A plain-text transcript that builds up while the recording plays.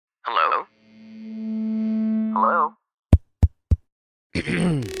Hello? Hello?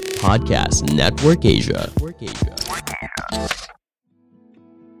 Podcast Network Asia.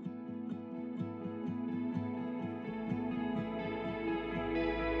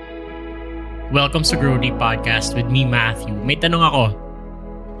 Welcome sa Grow Deep Podcast with me, Matthew. May tanong ako.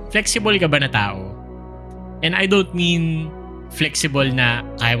 Flexible ka ba na tao? And I don't mean flexible na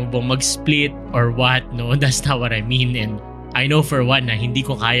kaya mo bang mag-split or what, no? That's not what I mean. And I know for one na hindi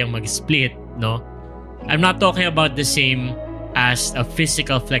ko kayang mag-split, no? I'm not talking about the same as a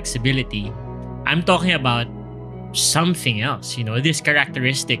physical flexibility. I'm talking about something else, this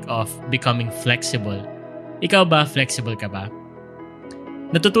characteristic of becoming flexible. Ikaw ba, flexible ka ba?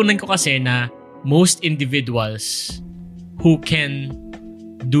 Natutunan ko kasi na most individuals who can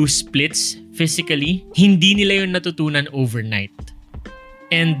do splits physically, hindi nila yun natutunan overnight.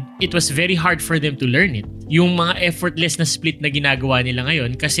 And it was very hard for them to learn it. Yung mga effortless na split na ginagawa nila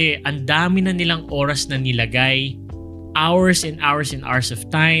ngayon kasi ang dami na nilang oras na nilagay, hours and hours and hours of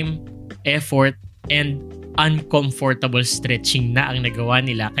time, effort, and uncomfortable stretching na ang nagawa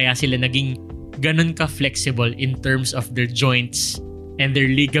nila. Kaya sila naging ganun ka-flexible in terms of their joints and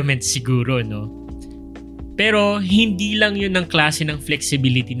their ligaments siguro, no? Pero hindi lang yun ng klase ng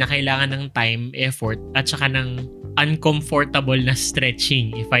flexibility na kailangan ng time, effort, at saka ng uncomfortable na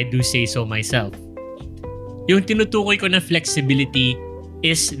stretching, if I do say so myself. Yung tinutukoy ko na flexibility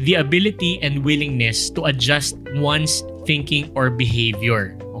is the ability and willingness to adjust one's thinking or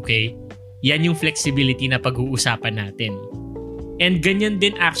behavior. Okay? Yan yung flexibility na pag-uusapan natin. And ganyan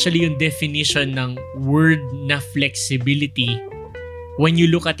din actually yung definition ng word na flexibility when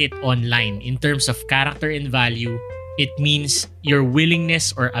you look at it online. In terms of character and value, it means your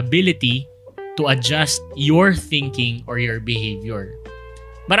willingness or ability to adjust your thinking or your behavior.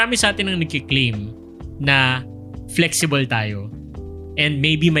 Marami sa atin ang nagkiklaim na flexible tayo. And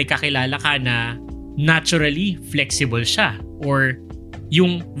maybe may kakilala ka na naturally flexible siya. Or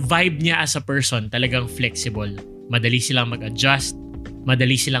yung vibe niya as a person talagang flexible. Madali silang mag-adjust,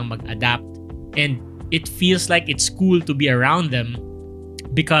 madali silang mag-adapt, and it feels like it's cool to be around them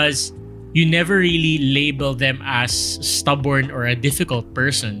because you never really label them as stubborn or a difficult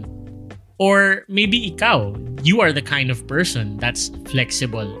person. Or maybe ikaw, you are the kind of person that's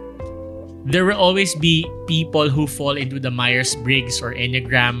flexible. There will always be people who fall into the Myers-Briggs or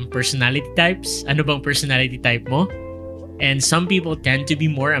Enneagram personality types. Ano bang personality type mo? And some people tend to be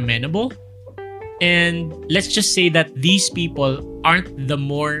more amenable. And let's just say that these people aren't the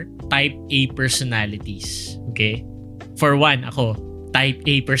more type A personalities. Okay? For one, ako, type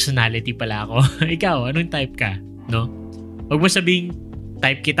A personality pala ako. Ikaw, anong type ka? No? Huwag mo sabing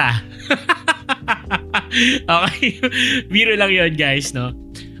type kita. Okay? Biro lang yun, guys, no?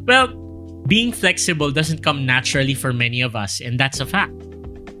 Well, being flexible doesn't come naturally for many of us, and that's a fact.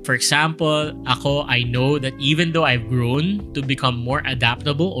 For example, I know that even though I've grown to become more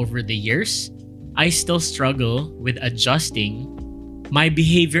adaptable over the years, I still struggle with adjusting my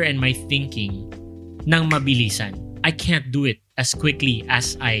behavior and my thinking ng mabilisan. I can't do it as quickly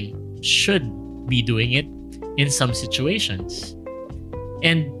as I should be doing it in some situations.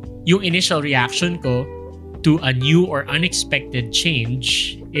 And yung initial reaction ko to a new or unexpected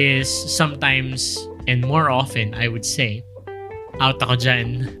change is sometimes, and more often, I would say, out ako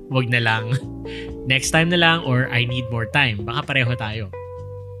dyan, wag na lang, next time na lang, or I need more time. Baka pareho tayo.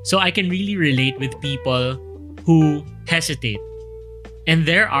 So I can really relate with people who hesitate. And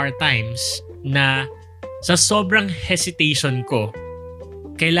there are times na sa sobrang hesitation ko,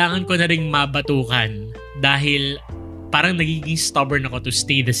 kailangan ko na ring mabatukan dahil parang nagiging stubborn ako to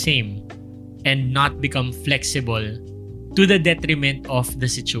stay the same and not become flexible to the detriment of the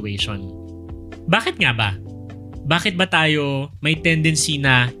situation. Bakit nga ba? Bakit ba tayo may tendency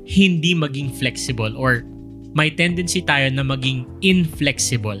na hindi maging flexible or may tendency tayo na maging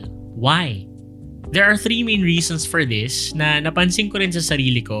inflexible? Why? There are three main reasons for this na napansin ko rin sa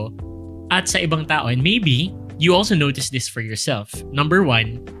sarili ko at sa ibang tao, and maybe you also notice this for yourself. Number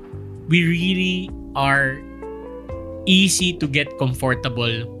one, we really are easy to get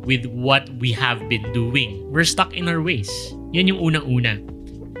comfortable with what we have been doing. We're stuck in our ways. Yan yung unang-una.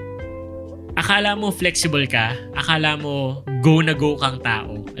 Akala mo flexible ka, akala mo go na go kang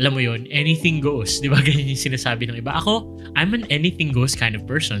tao. Alam mo yon, anything goes. Di ba ganyan yung sinasabi ng iba? Ako, I'm an anything goes kind of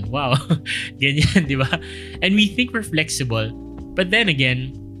person. Wow. Ganyan, di ba? And we think we're flexible. But then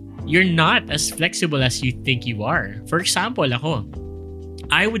again, you're not as flexible as you think you are. For example, ako,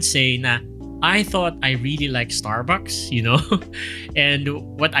 I would say na I thought I really like Starbucks, And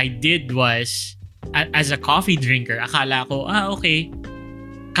what I did was, as a coffee drinker, akala ko, okay,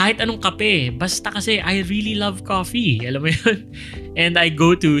 kahit anong kape, basta kasi I really love coffee. Alam mo yun? And I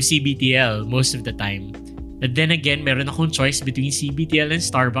go to CBTL most of the time. But then again, meron akong choice between CBTL and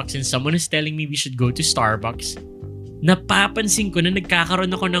Starbucks, and someone is telling me we should go to Starbucks. Napapansin ko na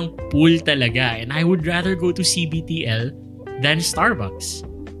nagkakaroon ako ng pull talaga, and I would rather go to CBTL than Starbucks.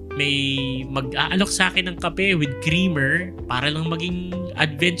 May mag-aalok sa akin ng kape with creamer para lang maging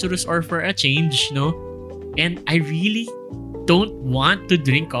adventurous or for a change, no? And I really don't want to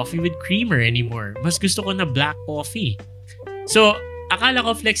drink coffee with creamer anymore. Mas gusto ko na black coffee. So, akala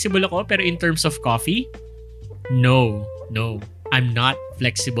ko flexible ako, pero in terms of coffee, no, I'm not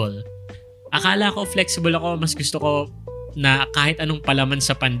flexible. Akala ko flexible ako, mas gusto ko na kahit anong palaman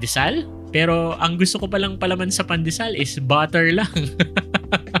sa pandesal, pero ang gusto ko palang palaman sa pandesal is butter lang.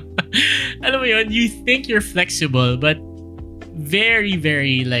 Alam mo yun, you think you're flexible, but very,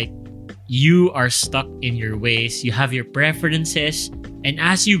 very like, you are stuck in your ways, you have your preferences, and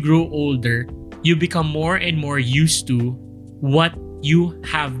as you grow older, you become more and more used to what you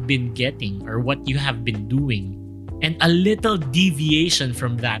have been getting or what you have been doing. And a little deviation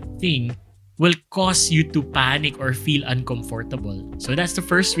from that thing will cause you to panic or feel uncomfortable. So that's the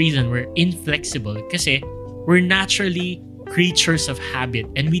first reason we're inflexible, kasi we're naturally creatures of habit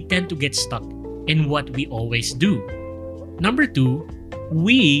and we tend to get stuck in what we always do. Number 2,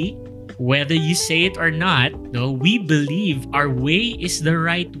 we, whether you say it or not, no, we believe our way is the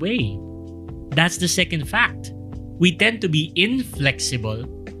right way. That's the second fact. We tend to be inflexible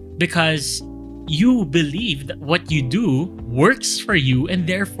because you believe that what you do works for you and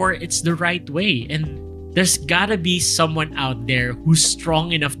therefore it's the right way. And there's gotta be someone out there who's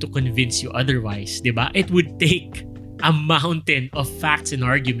strong enough to convince you otherwise, diba? It would take a mountain of facts and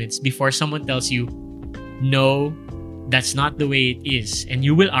arguments before someone tells you, no, that's not the way it is. And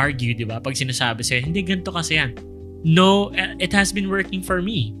you will argue, diba? Pag sinasabi sa'yo, hindi ganito kasi yan. No, it has been working for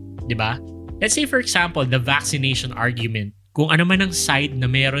me, diba? Let's say, for example, the vaccination argument. Kung ano man ang side na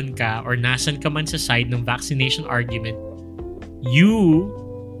meron ka or nasan ka man sa side ng vaccination argument, you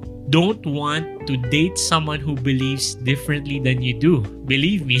don't want to date someone who believes differently than you do.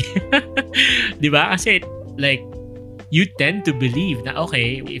 Believe me. Diba? Kasi like, you tend to believe that,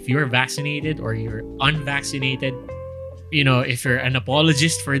 okay, if you're vaccinated or you're unvaccinated, you know, if you're an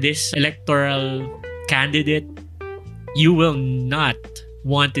apologist for this electoral candidate, you will not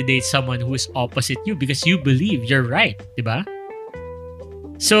want to date someone who is opposite you because you believe you're right, diba?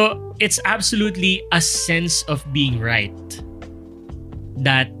 So, it's absolutely a sense of being right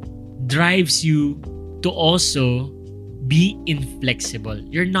that drives you to also be inflexible.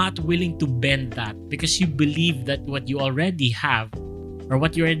 You're not willing to bend that because you believe that what you already have or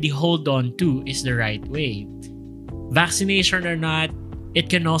what you already hold on to is the right way. Vaccination or not, it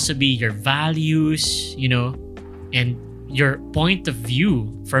can also be your values, you know, and your point of view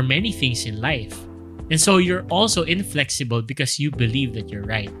for many things in life. And so you're also inflexible because you believe that you're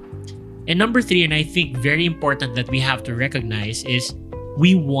right. And number 3, and I think very important that we have to recognize, is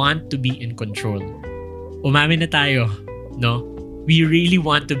we want to be in control. Umamin na tayo, no? We really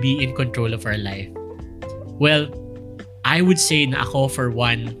want to be in control of our life. Well, I would say na ako for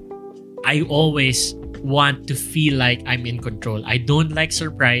one, I always want to feel like I'm in control. I don't like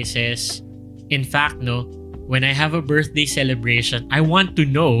surprises. In fact, no, when I have a birthday celebration, I want to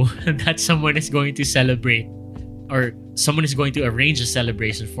know that someone is going to celebrate or someone is going to arrange a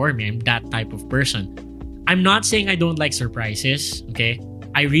celebration for me. I'm that type of person. I'm not saying I don't like surprises, okay?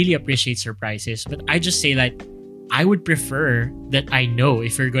 I really appreciate surprises, but I just say like, I would prefer that I know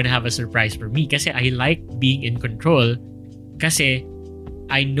if you're going to have a surprise for me kasi I like being in control kasi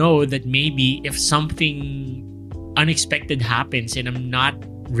I know that maybe if something unexpected happens and I'm not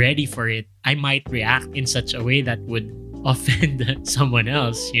ready for it, I might react in such a way that would offend someone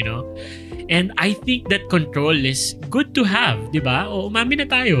else, you know? And I think that control is good to have, diba? O umami na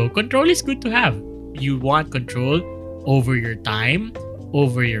tayo. Control is good to have. You want control over your time,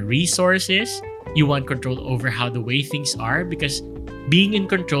 over your resources. You want control over how the way things are because being in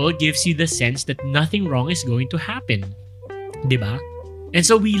control gives you the sense that nothing wrong is going to happen, diba? And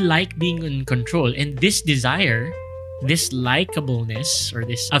so we like being in control, and this desire, this likableness or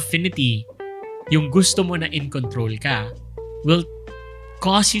this affinity, yung gusto mo na in control ka, will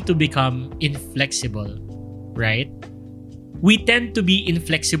cause you to become inflexible, right? We tend to be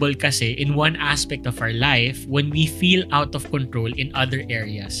inflexible kasi in one aspect of our life when we feel out of control in other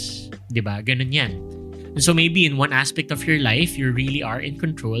areas. Diba? Ganun yan. And so maybe in one aspect of your life, you really are in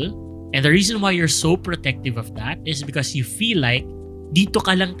control. And the reason why you're so protective of that is because you feel like dito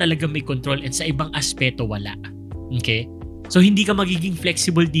ka lang talaga may control and sa ibang aspeto wala. Okay? So hindi ka magiging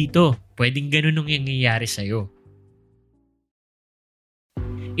flexible dito. Pwedeng ganun ang nangyayari sa'yo.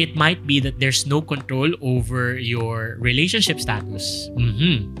 It might be that there's no control over your relationship status.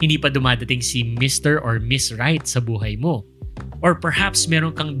 Hindi pa dumadating si Mr. or Miss Right sa buhay mo. Or perhaps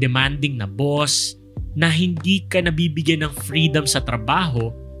meron kang demanding na boss na hindi ka nabibigyan ng freedom sa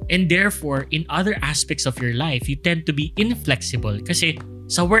trabaho, and therefore, in other aspects of your life, you tend to be inflexible kasi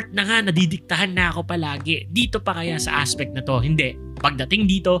sa work na nga, nadidiktahan na ako palagi. Dito pa kaya sa aspect na to? Hindi. Pagdating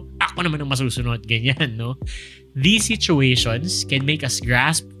dito, ako naman ang masusunod. Ganyan, no? These situations can make us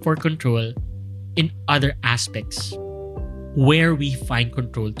grasp for control in other aspects where we find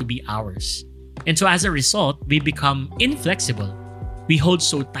control to be ours. And so as a result, we become inflexible. We hold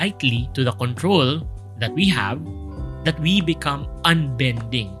so tightly to the control that we have that we become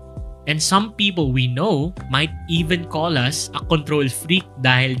unbending. And some people we know might even call us a control freak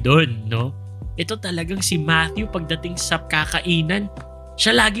dahil doon, no? Ito talagang si Matthew pagdating sa kakainan,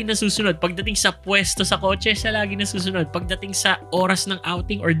 siya lagi nasusunod. Pagdating sa pwesto sa kotse, siya lagi nasusunod. Pagdating sa oras ng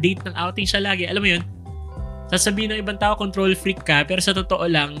outing or date ng outing, siya lagi. Alam mo yun? Sasabihin ng ibang tao, control freak ka, pero sa totoo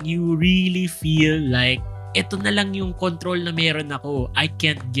lang, you really feel like, ito na lang yung control na meron ako. I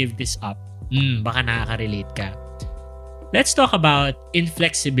can't give this up. Baka nakaka-relate ka. Let's talk about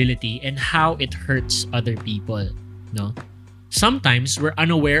inflexibility and how it hurts other people, no? Sometimes we're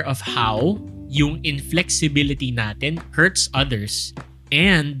unaware of how yung inflexibility natin hurts others,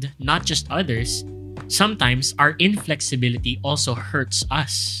 and not just others. Sometimes our inflexibility also hurts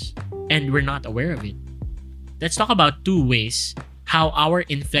us and we're not aware of it. Let's talk about two ways how our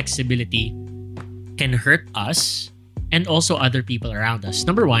inflexibility can hurt us and also other people around us.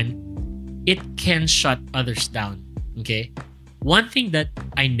 Number one, it can shut others down. Okay? One thing that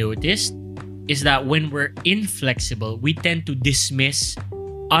I noticed is that when we're inflexible, we tend to dismiss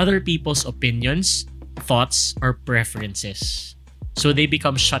other people's opinions, thoughts, or preferences. So they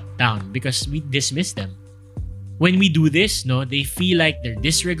become shut down because we dismiss them. When we do this, no, they feel like they're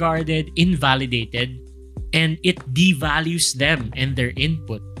disregarded, invalidated, and it devalues them and their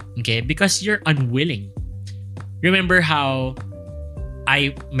input. Okay? Because you're unwilling. Remember how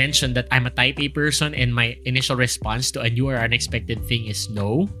I mentioned that I'm a type A person and my initial response to a new or unexpected thing is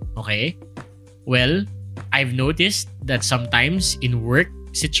no. Okay? Well, I've noticed that sometimes in work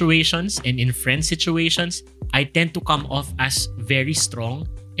situations and in friend situations, I tend to come off as very strong,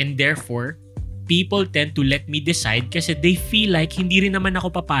 and therefore, people tend to let me decide kasi they feel like hindi rin naman ako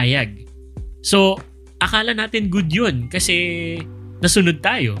papayag. So, akala natin good yun kasi nasunod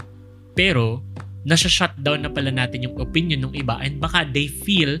tayo. Pero, nasa-shutdown na pala natin yung opinion ng iba and baka they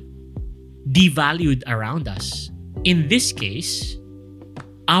feel devalued around us. In this case,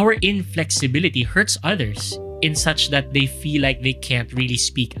 our inflexibility hurts others in such that they feel like they can't really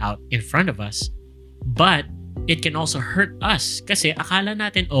speak out in front of us. But it can also hurt us kasi akala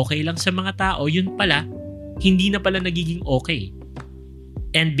natin okay lang sa mga tao, yun pala, hindi na pala nagiging okay.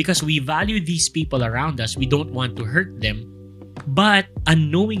 And because we value these people around us, we don't want to hurt them. But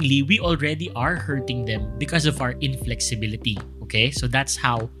unknowingly, we already are hurting them because of our inflexibility. Okay? So that's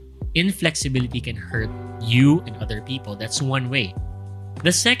how inflexibility can hurt you and other people. That's one way.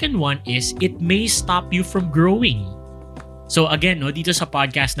 The second one is it may stop you from growing. So again, no, dito sa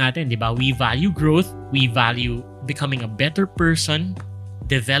podcast natin, di ba, we value growth, we value becoming a better person,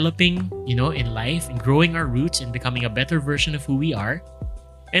 developing, in life, and growing our roots and becoming a better version of who we are.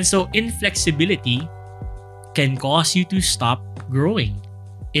 And so inflexibility can cause you to stop growing.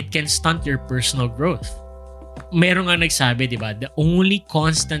 It can stunt your personal growth. Meron nga nagsabi, di ba, the only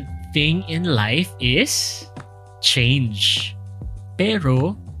constant thing in life is change.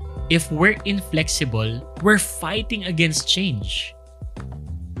 Pero, if we're inflexible, we're fighting against change.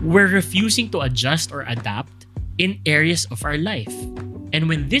 We're refusing to adjust or adapt in areas of our life. And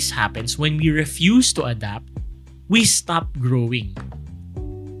when this happens, when we refuse to adapt, we stop growing.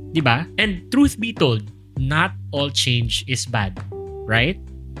 Diba? And truth be told, not all change is bad, right?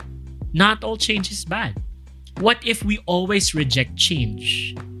 Not all change is bad. What if we always reject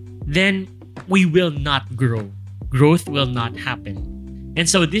change? Then we will not grow. Growth will not happen. And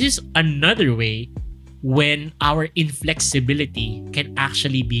so this is another way when our inflexibility can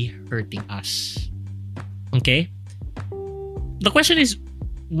actually be hurting us. Okay? The question is,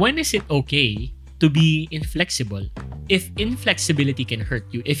 when is it okay to be inflexible? If inflexibility can hurt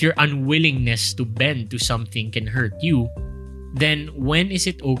you, if your unwillingness to bend to something can hurt you, then when is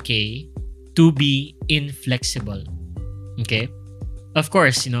it okay to be inflexible? Okay? Of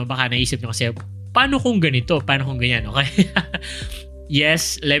course, baka naisip nyo kasi, paano kung ganito? Paano kung ganyan? Okay?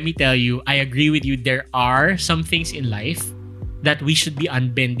 Yes, let me tell you, I agree with you. There are some things in life that we should be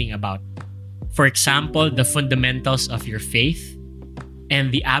unbending about. For example, the fundamentals of your faith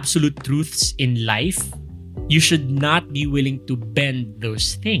and the absolute truths in life, you should not be willing to bend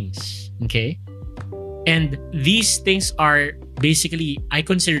those things. Okay? And these things are basically, I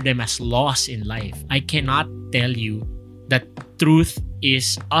consider them as laws in life. I cannot tell you that truth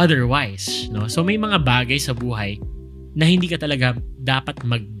is otherwise. No? So may mga bagay sa buhay na hindi ka talaga dapat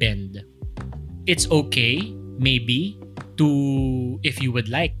mag-bend. It's okay, maybe, to, if you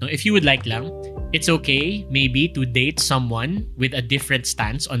would like, no? If you would like lang, it's okay, maybe, to date someone with a different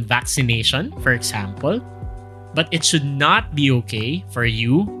stance on vaccination, for example. But it should not be okay for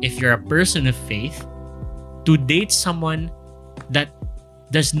you, if you're a person of faith, to date someone that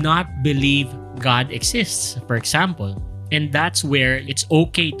does not believe God exists, for example. And that's where it's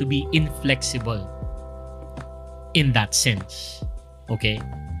okay to be inflexible in that sense. Okay?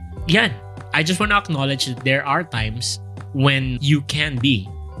 Yan. I just want to acknowledge that there are times when you can be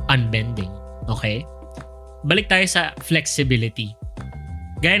unbending. Okay? Balik tayo sa flexibility.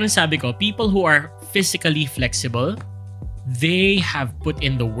 Gaya ng sabi ko, people who are physically flexible, they have put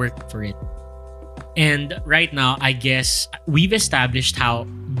in the work for it. And right now, I guess we've established how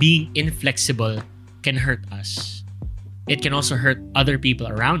being inflexible can hurt us. It can also hurt other people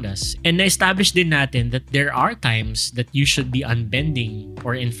around us. And na-establish din natin that there are times that you should be unbending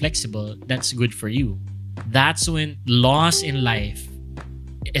or inflexible. That's good for you. That's when laws in life,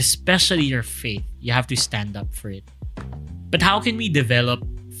 especially your faith, you have to stand up for it. But how can we develop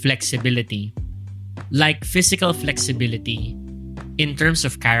flexibility? Like physical flexibility, in terms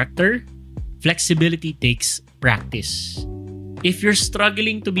of character, flexibility takes practice. If you're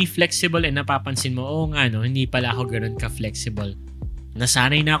struggling to be flexible and napapansin mo, oo nga no, hindi pala ako ganun ka-flexible.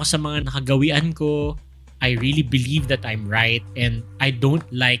 Nasanay na ako sa mga nakagawian ko. I really believe that I'm right and I don't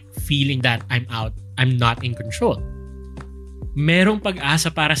like feeling that I'm not in control. Merong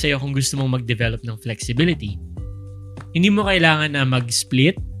pag-asa para sa'yo kung gusto mong mag-develop ng flexibility. Hindi mo kailangan na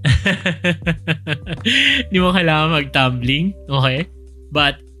mag-split. Hindi mo kailangan mag-tumbling. Okay?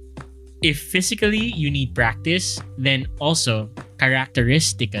 But if physically you need practice, then also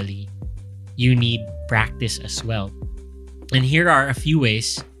characteristically you need practice as well. And here are a few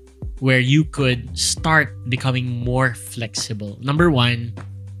ways where you could start becoming more flexible. Number 1,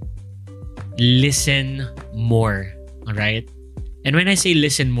 listen more. All right? And when I say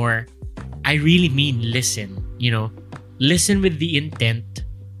listen more, I really mean listen. Listen with the intent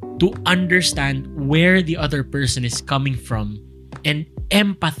to understand where the other person is coming from and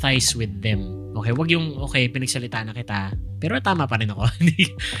empathize with them. Okay, wag yung, okay, pinagsalita na kita, pero tama pa rin ako.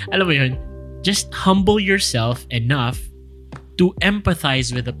 Alam mo yun, just humble yourself enough to empathize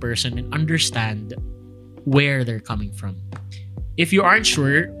with the person and understand where they're coming from. If you aren't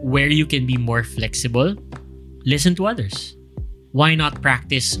sure where you can be more flexible, listen to others. Why not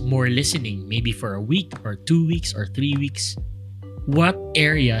practice more listening, maybe for a week or 2 weeks or 3 weeks? What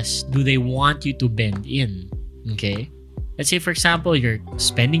areas do they want you to bend in? Okay? Let's say, for example, you're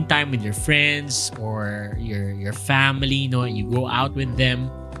spending time with your friends or your family, you go out with them,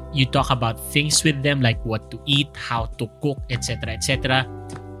 you talk about things with them like what to eat, how to cook, etc., etc.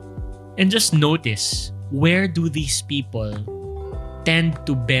 And just notice, where do these people tend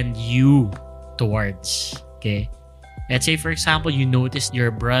to bend you towards? Okay? Let's say, for example, you notice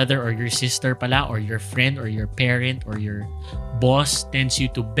your brother or your sister pala, or your friend or your parent or your boss tends you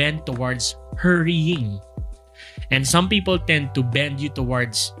to bend towards hurrying. And some people tend to bend you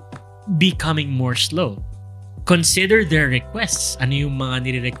towards becoming more slow. Consider their requests. Ano yung mga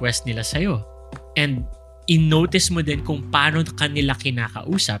nire-request nila sa'yo? And in-notice mo din kung paano kanila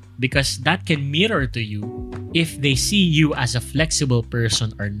kinakausap, because that can mirror to you if they see you as a flexible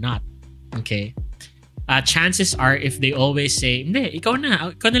person or not. Okay? Chances are, if they always say, hindi, ikaw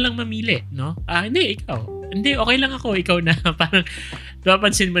na lang mamili, no? Hindi, ikaw. Hindi, okay lang ako, ikaw na. Parang,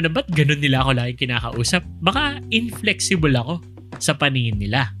 napapansin mo na, ba't ganun nila ako laging kinakausap? Baka inflexible ako sa paningin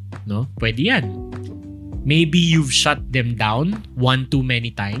nila, no? Pwede yan. Maybe you've shut them down one too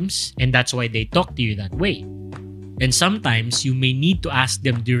many times, and that's why they talk to you that way. And sometimes, you may need to ask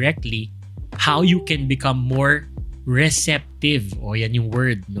them directly how you can become more receptive. O, yan yung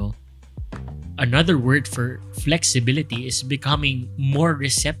word, no? Another word for flexibility is becoming more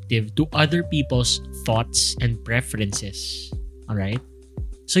receptive to other people's thoughts and preferences. Alright?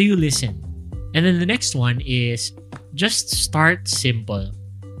 So you listen. And then the next one is just start simple.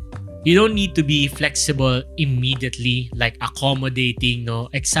 You don't need to be flexible immediately, like accommodating, no?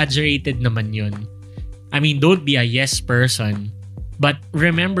 Exaggerated naman yun. I mean, don't be a yes person. But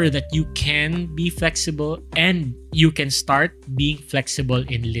remember that you can be flexible and you can start being flexible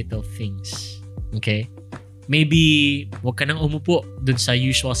in little things. Okay? Maybe wag ka nang umupo dun sa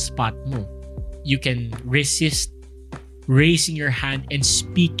usual spot mo. You can resist raising your hand and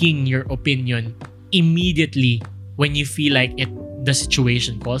speaking your opinion immediately when you feel like the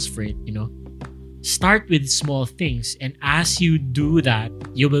situation calls for it, Start with small things, and as you do that,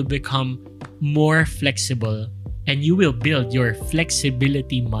 you will become more flexible and you will build your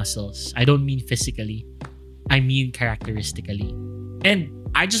flexibility muscles. I don't mean physically, I mean characteristically. And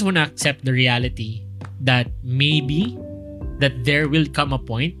I just want to accept the reality that maybe that there will come a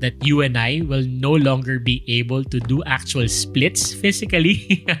point that you and I will no longer be able to do actual splits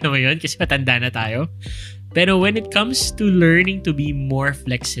physically. Alam mo yun? Kasi matanda na tayo. Pero when it comes to learning to be more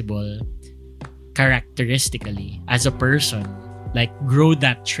flexible, characteristically, as a person, like grow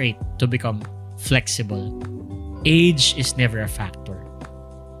that trait to become flexible, age is never a factor.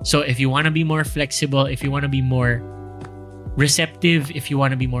 So if you want to be more flexible, if you want to be more receptive, if you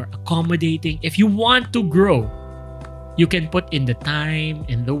want to be more accommodating, if you want to grow, you can put in the time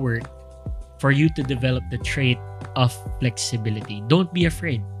and the work for you to develop the trait of flexibility. Don't be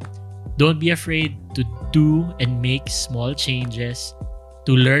afraid. Don't be afraid to do and make small changes,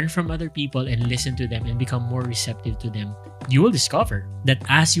 to learn from other people and listen to them and become more receptive to them. You will discover that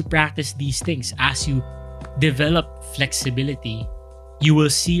as you practice these things, as you develop flexibility, you will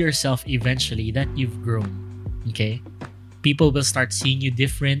see yourself eventually that you've grown. Okay? People will start seeing you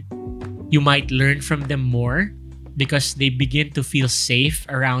different. You might learn from them more because they begin to feel safe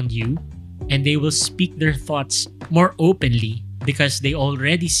around you, and they will speak their thoughts more openly because they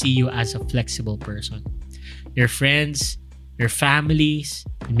already see you as a flexible person. Your friends, your families,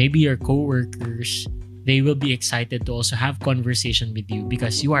 and maybe your co-workers, they will be excited to also have conversation with you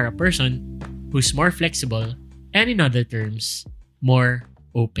because you are a person who's more flexible and, in other terms, more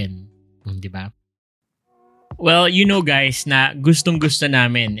open. Diba? Well, guys, na gustong-gusto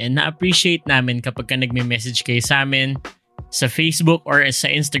namin and na-appreciate namin kapag ka nagme-message kayo sa amin sa Facebook or sa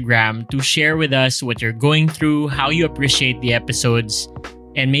Instagram to share with us what you're going through, how you appreciate the episodes,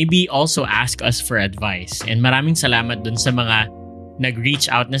 and maybe also ask us for advice. And maraming salamat dun sa mga nag-reach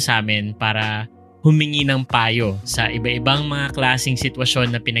out na sa amin para humingi ng payo sa iba-ibang mga klaseng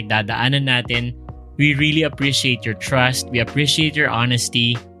sitwasyon na pinagdadaanan natin. We really appreciate your trust. We appreciate your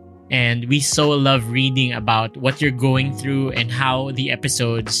honesty. And we so love reading about what you're going through and how the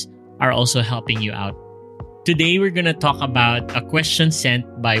episodes are also helping you out. Today, we're going to talk about a question sent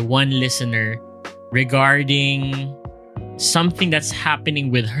by one listener regarding something that's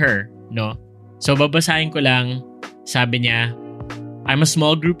happening with her, no? So, babasahin ko lang. Sabi niya, I'm a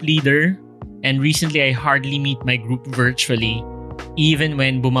small group leader and recently I hardly meet my group virtually even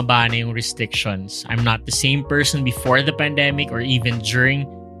when bumaba na yung restrictions. I'm not the same person before the pandemic or even during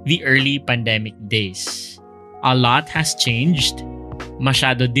the early pandemic days. A lot has changed.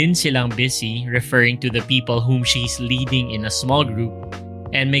 Masyado din silang busy, referring to the people whom she's leading in a small group,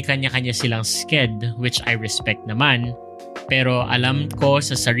 and may kanya-kanya silang sked, which I respect naman. Pero alam ko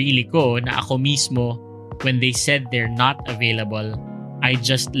sa sarili ko na ako mismo, when they said they're not available, I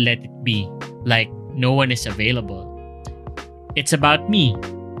just let it be, like no one is available. It's about me.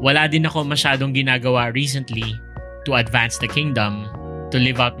 Wala din ako masyadong ginagawa recently to advance the kingdom, to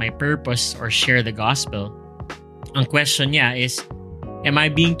live out my purpose or share the gospel. Ang question niya is, am I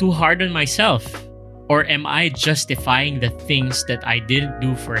being too hard on myself? Or am I justifying the things that I didn't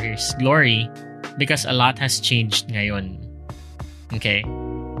do for His glory because a lot has changed ngayon? Okay.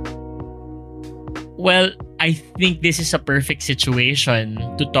 Well, I think this is a perfect situation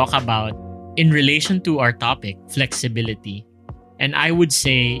to talk about in relation to our topic, flexibility. And I would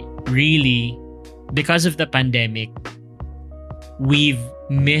say, really, because of the pandemic, we've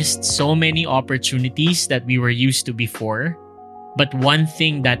missed so many opportunities that we were used to before. But one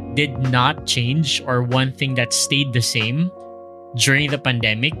thing that did not change, or one thing that stayed the same during the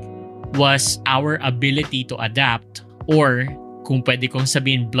pandemic, was our ability to adapt, or kung pwede kong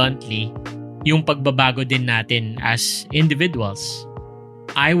sabihin bluntly, yung pagbabago din natin as individuals.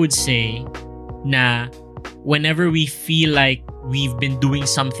 I would say na whenever we feel like we've been doing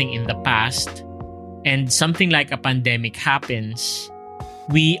something in the past and something like a pandemic happens,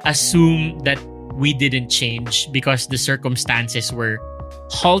 we assume that we didn't change because the circumstances were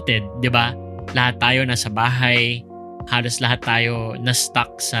halted, di ba? Lahat tayo nasa bahay, halos lahat tayo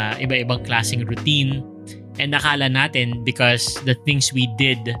na-stuck sa iba-ibang klaseng routine, and nakala natin because the things we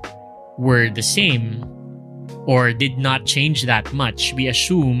did were the same or did not change that much, we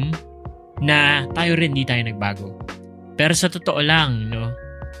assume na tayo rin di tayo nagbago. Pero sa totoo lang, no?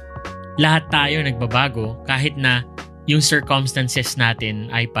 Lahat tayo nagbabago kahit na yung circumstances natin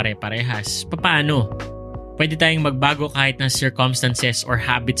ay pare-parehas. Paano? Pwede tayong magbago kahit na circumstances or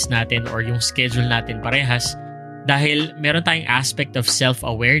habits natin or yung schedule natin parehas dahil meron tayong aspect of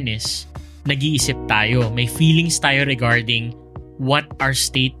self-awareness. Nag-iisip tayo. May feelings tayo regarding what our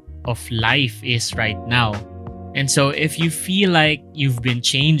state of life is right now. And so if you feel like you've been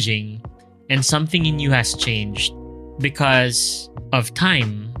changing and something in you has changed because of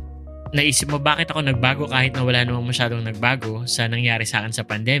time, naisip mo bakit ako nagbago kahit na wala namang masyadong nagbago sa nangyari sa akin sa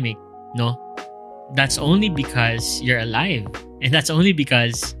pandemic, no? That's only because you're alive. And that's only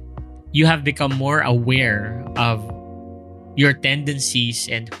because you have become more aware of your tendencies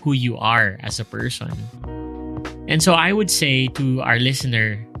and who you are as a person. And so I would say to our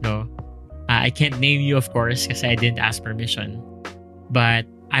listener, no, I can't name you, of course, because I didn't ask permission. But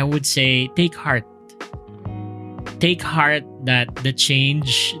I would say take heart. Take heart that the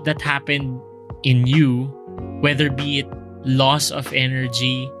change that happened in you, whether be it loss of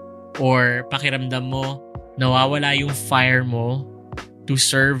energy or pakiramdam mo, nawawala yung fire mo to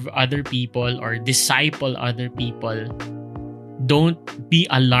serve other people or disciple other people, don't be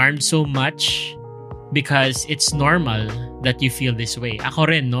alarmed so much because it's normal that you feel this way. Ako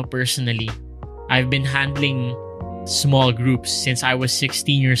rin, no, personally, I've been handling small groups since I was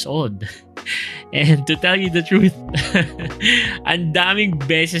 16 years old. And to tell you the truth, ang daming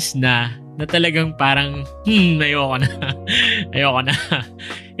beses na talagang parang, ayoko na.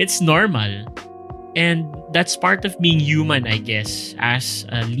 It's normal. And that's part of being human, I guess, as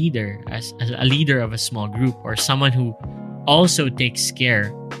a leader, as a leader of a small group or someone who also takes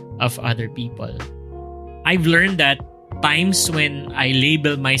care of other people. I've learned that times when I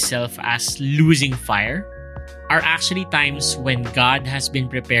label myself as losing fire are actually times when God has been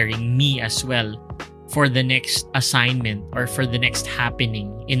preparing me as well for the next assignment or for the next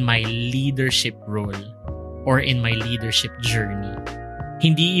happening in my leadership role or in my leadership journey.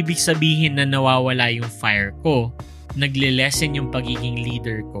 Hindi ibig sabihin na nawawala yung fire ko, nagle-lessen yung pagiging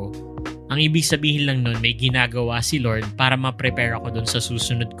leader ko. Ang ibig sabihin lang nun, may ginagawa si Lord para ma-prepare ako dun sa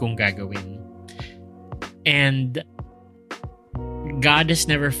susunod kong gagawin. And God has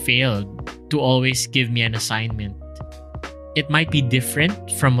never failed to always give me an assignment. It might be different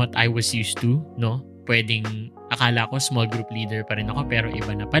from what I was used to, no? Pwedeng akala ko small group leader pa rin ako pero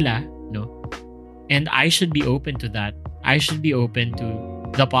iba na pala, no? And I should be open to that. I should be open to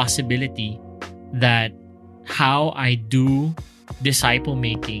the possibility that how I do disciple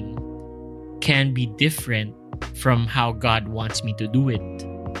making can be different from how God wants me to do it.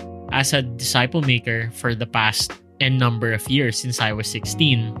 As a disciple maker for the past number of years since I was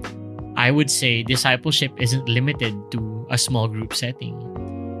 16, I would say discipleship isn't limited to a small group setting.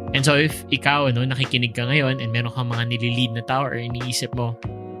 And so if ikaw, no, nakikinig ka ngayon and meron kang mga nililid na tao or iniisip mo,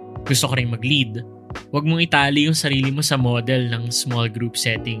 gusto ko rin mag-lead, huwag mong itali yung sarili mo sa model ng small group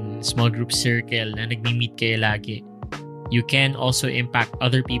setting, small group circle na nagmi-meet kayo lagi. You can also impact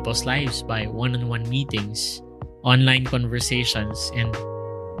other people's lives by one-on-one meetings, online conversations, and,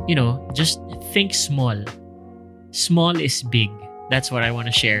 you know, just think small. Small is big. That's what I want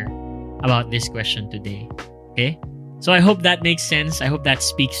to share about this question today. Okay? So I hope that makes sense. I hope that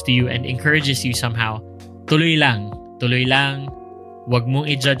speaks to you and encourages you somehow. Tuloy lang. Tuloy lang. Huwag mong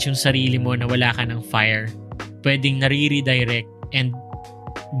i-judge yung sarili mo na wala ka ng fire. Pwedeng nare-redirect and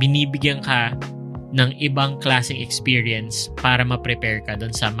binibigyan ka ng ibang klaseng experience para ma-prepare ka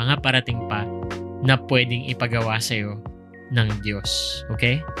dun sa mga parating pa na pwedeng ipagawa sa'yo ng Diyos.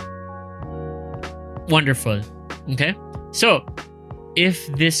 Okay? Wonderful. Okay? So, if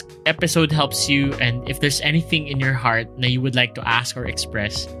this episode helps you and if there's anything in your heart that you would like to ask or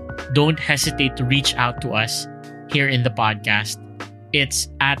express, don't hesitate to reach out to us here in the podcast.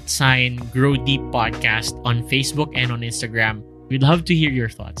 It's @GrowDeepPodcast on Facebook and on Instagram. We'd love to hear your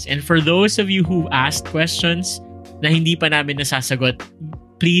thoughts. And for those of you who asked questions na hindi pa namin nasasagot,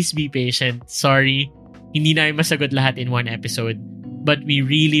 please be patient. Sorry, hindi namin masagot lahat in one episode. But we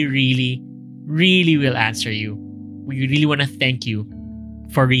really, really, really will answer you. We really want to thank you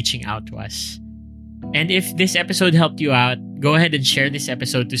for reaching out to us. And if this episode helped you out, go ahead and share this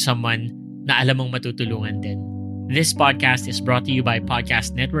episode to someone na alam mong matutulungan din. This podcast is brought to you by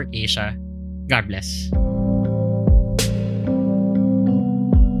Podcast Network Asia. God bless.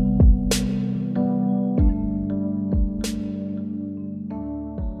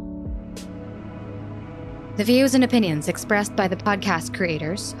 The views and opinions expressed by the podcast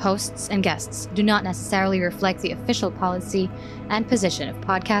creators, hosts, and guests do not necessarily reflect the official policy and position of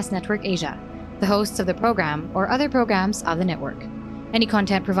Podcast Network Asia, the hosts of the program, or other programs of the network. Any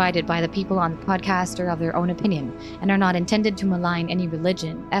content provided by the people on the podcast are of their own opinion and are not intended to malign any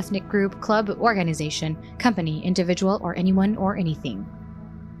religion, ethnic group, club, organization, company, individual, or anyone or anything.